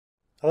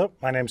Hello,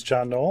 my name's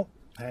John Knoll,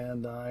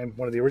 and I'm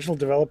one of the original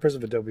developers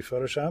of Adobe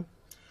Photoshop.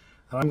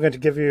 And I'm going to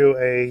give you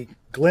a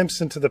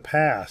glimpse into the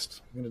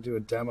past. I'm going to do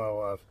a demo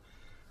of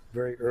a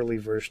very early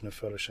version of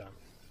Photoshop.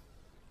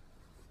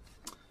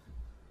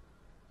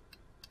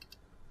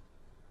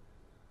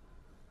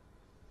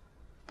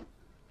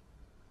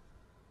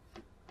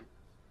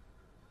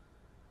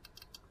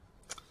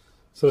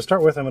 So to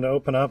start with, I'm going to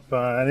open up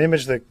an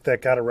image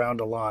that got around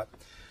a lot.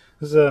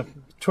 This is a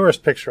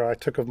tourist picture I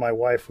took of my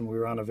wife when we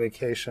were on a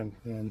vacation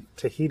in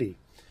Tahiti.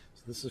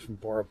 So this is from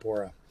Bora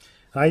Bora.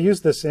 And I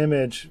used this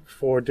image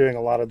for doing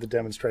a lot of the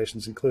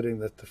demonstrations, including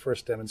the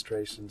first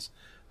demonstrations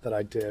that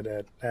I did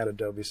at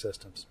Adobe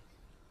Systems.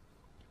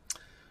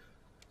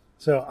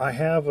 So I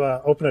have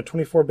opened a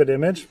 24-bit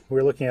image.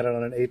 We're looking at it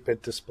on an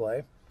 8-bit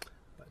display,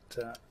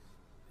 but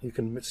you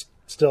can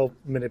still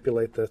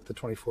manipulate the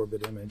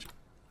 24-bit image.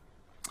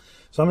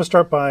 So I'm going to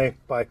start by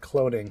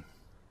cloning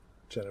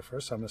Jennifer.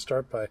 So I'm going to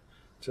start by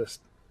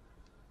just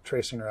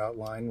tracing her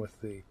outline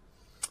with the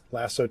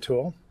lasso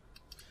tool.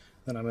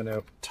 Then I'm going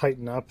to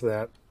tighten up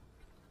that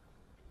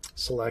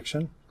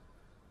selection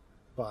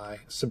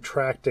by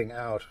subtracting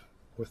out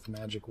with the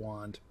magic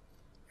wand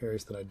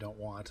areas that I don't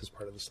want as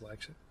part of the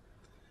selection.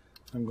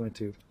 I'm going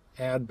to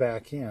add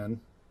back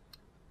in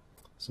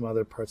some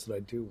other parts that I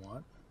do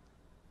want.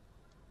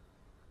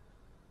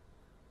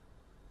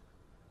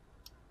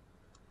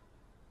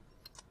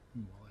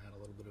 And we'll add a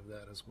little bit of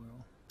that as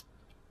well.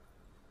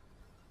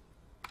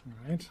 All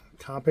right,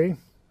 copy,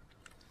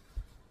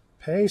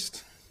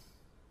 paste,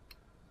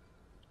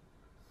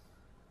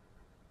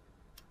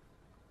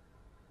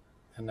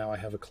 and now I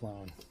have a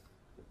clone.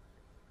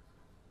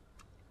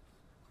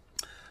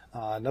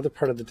 Another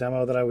part of the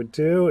demo that I would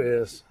do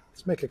is,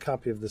 let's make a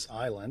copy of this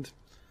island.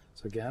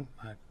 So again,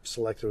 I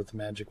selected with the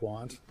magic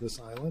wand this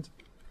island,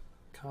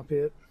 copy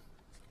it,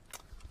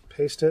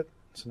 paste it.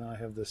 So now I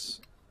have this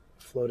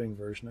floating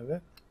version of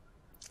it.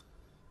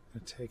 I'm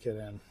going to take it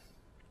and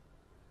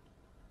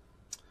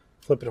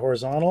flip it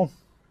horizontal.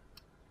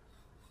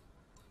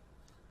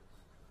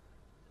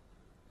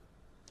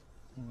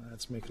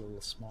 Let's make it a little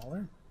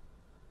smaller.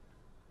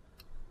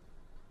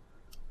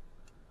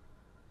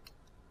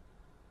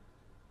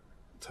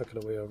 Tuck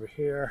it away over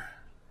here.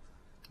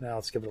 Now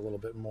let's give it a little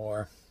bit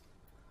more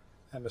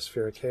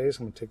atmospheric haze.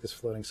 I'm going to take this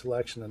floating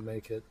selection and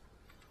make it,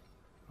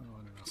 I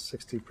don't know,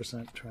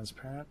 60%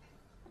 transparent.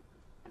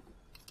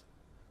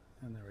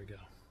 And there we go.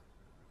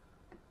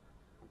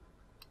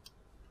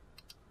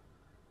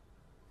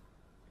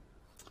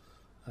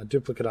 A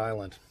duplicate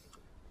island.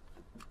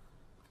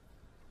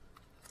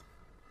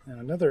 And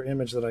another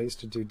image that I used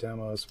to do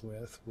demos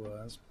with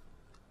was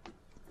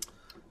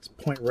this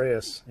Point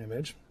Reyes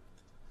image.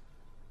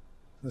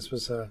 This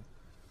was an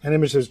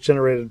image that was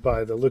generated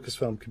by the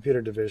Lucasfilm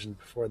computer division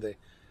before they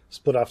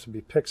split off to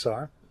be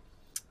Pixar.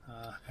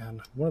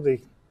 And one of the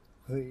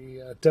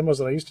demos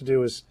that I used to do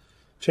was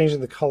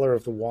changing the color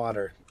of the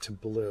water to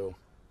blue.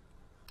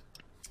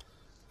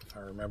 If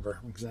I remember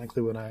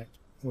exactly what I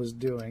was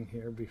doing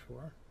here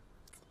before.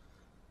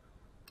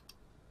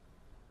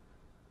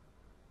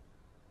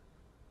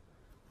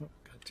 Oh,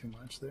 got too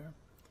much there.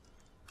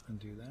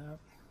 Undo that.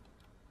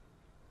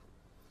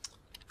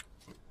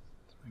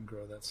 And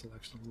grow that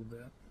selection a little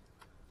bit.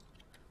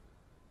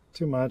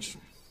 Too much.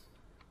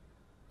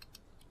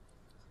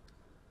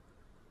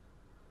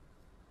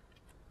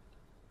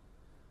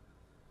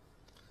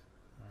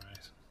 All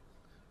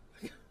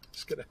right.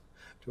 Just gonna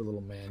do a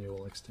little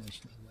manual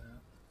extension of that.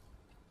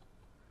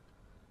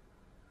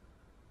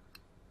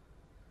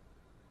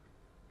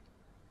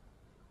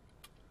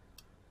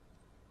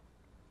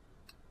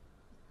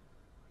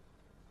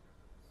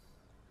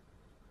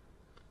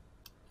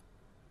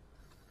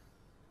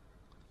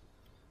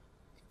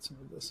 Some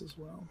of this as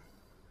well.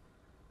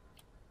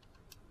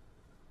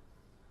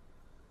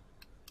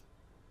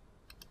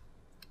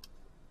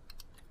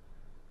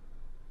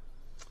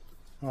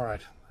 All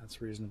right,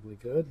 that's reasonably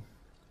good.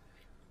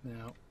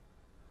 Now,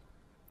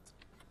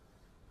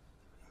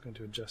 I'm going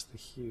to adjust the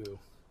hue.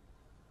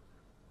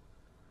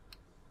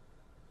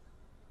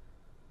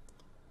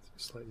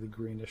 It's a slightly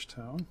greenish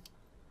tone.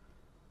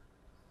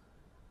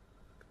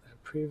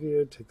 That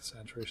preview, take the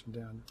saturation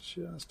down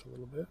just a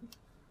little bit.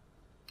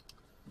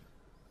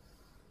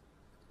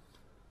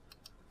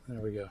 There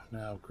we go.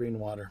 Now green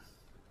water.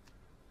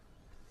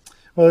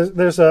 Well,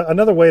 there's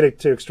another way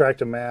to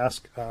extract a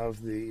mask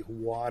of the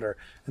water,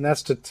 and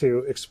that's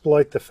to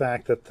exploit the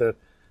fact that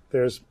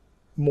there's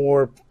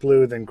more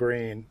blue than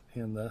green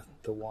in the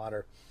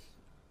water.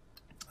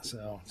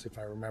 So, see if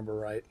I remember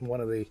right.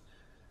 One of the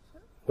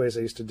ways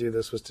I used to do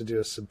this was to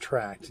do a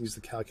subtract, use the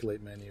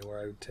calculate menu, where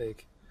I would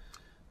take,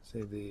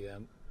 say, the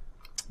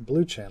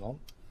blue channel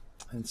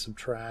and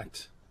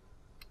subtract.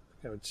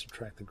 I would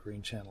subtract the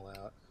green channel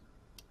out.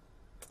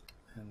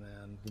 And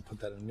then we'll put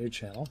that in a new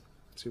channel,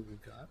 see what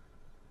we've got.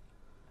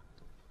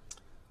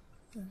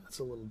 Yeah, it's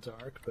a little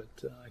dark, but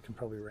I can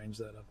probably range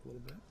that up a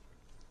little bit.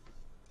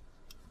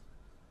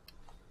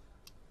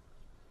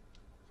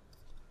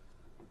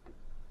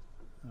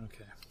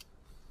 Okay.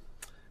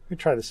 Let me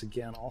try this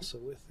again also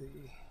with the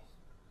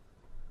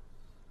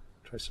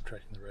Try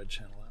subtracting the red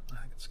channel out.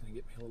 I think it's going to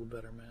get me a little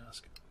better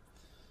mask.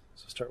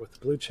 So start with the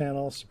blue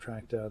channel,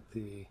 subtract out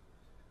the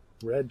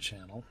red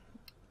channel,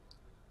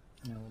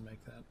 and we'll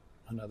make that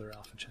another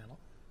alpha channel.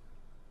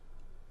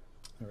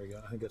 There we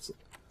go. I think that's a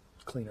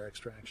cleaner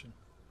extraction.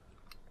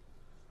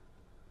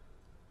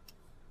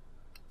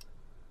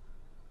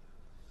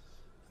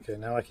 Okay,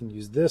 now I can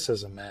use this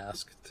as a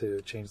mask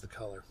to change the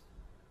color.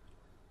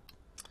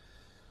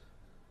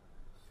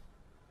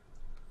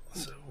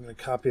 So I'm going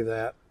to copy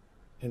that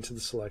into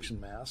the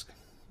selection mask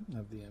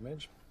of the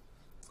image.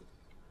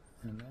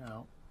 And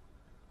now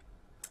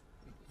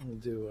we'll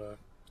do a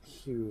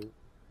hue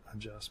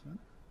adjustment.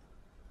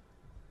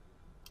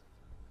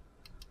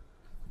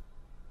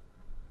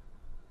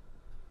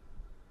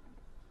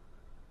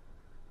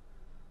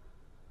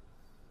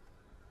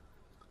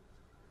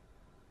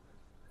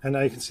 And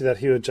now you can see that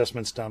hue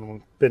adjustment's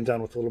been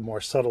done with a little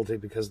more subtlety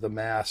because the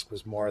mask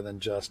was more than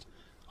just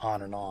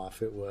on and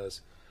off. It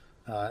was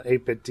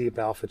 8-bit deep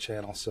alpha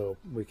channel, so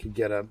we could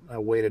get a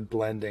weighted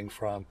blending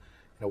from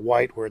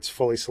white where it's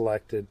fully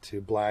selected to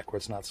black where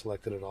it's not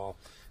selected at all,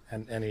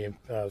 and any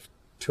of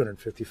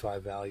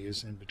 255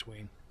 values in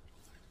between.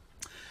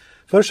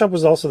 Photoshop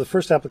was also the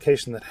first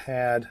application that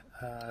had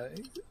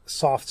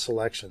soft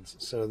selections.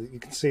 So you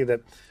can see that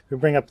if we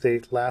bring up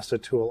the lasso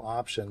tool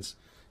options,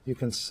 you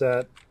can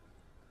set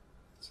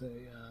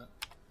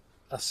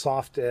a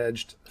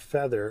soft-edged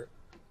feather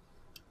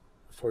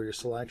for your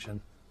selection.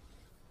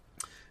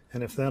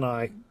 And if then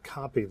I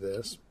copy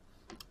this,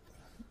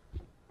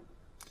 you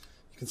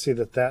can see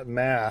that that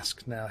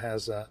mask now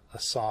has a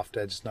soft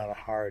edge. It's not a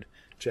hard,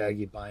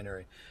 jaggy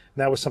binary.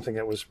 And that was something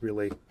that was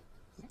really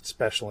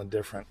special and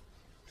different.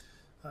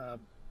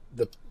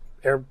 The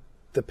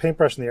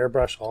paintbrush and the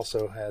airbrush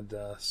also had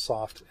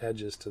soft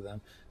edges to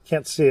them. You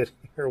can't see it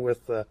here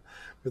with the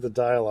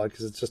dialogue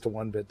because it's just a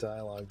 1-bit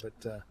dialogue.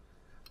 But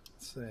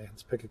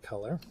let's pick a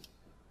color,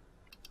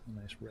 a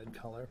nice red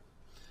color,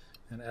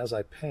 and as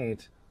I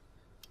paint,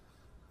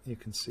 you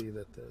can see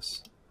that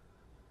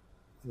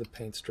the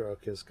paint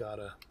stroke has got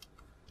a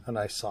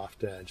nice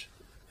soft edge,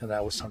 and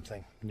that was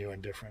something new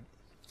and different.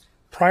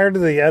 Prior to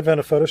the advent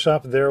of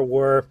Photoshop, there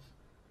were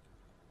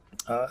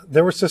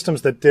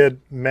systems that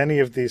did many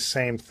of these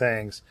same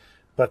things,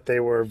 but they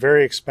were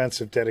very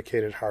expensive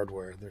dedicated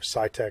hardware. There's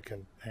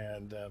Cytec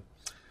and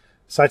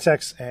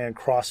Cytex and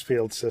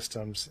crossfield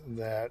systems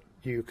that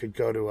you could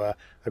go to a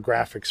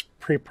graphics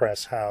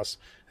pre-press house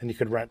and you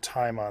could rent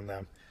time on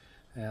them.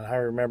 And I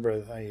remember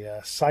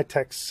the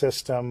Cytex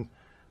system.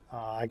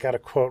 I got a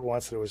quote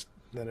once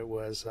that it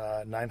was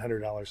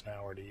 $900 an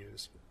hour to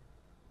use,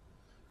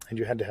 and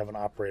you had to have an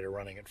operator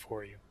running it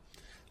for you.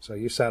 So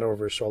you sat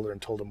over his shoulder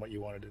and told him what you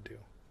wanted to do.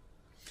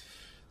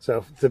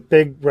 So the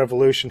big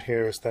revolution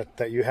here is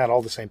that you had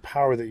all the same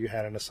power that you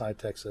had in a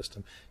Cytex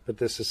system, but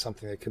this is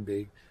something that can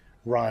be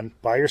run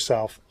by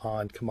yourself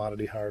on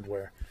commodity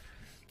hardware.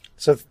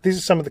 So these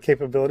are some of the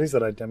capabilities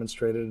that I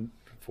demonstrated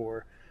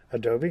for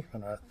Adobe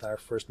in our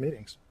first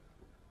meetings.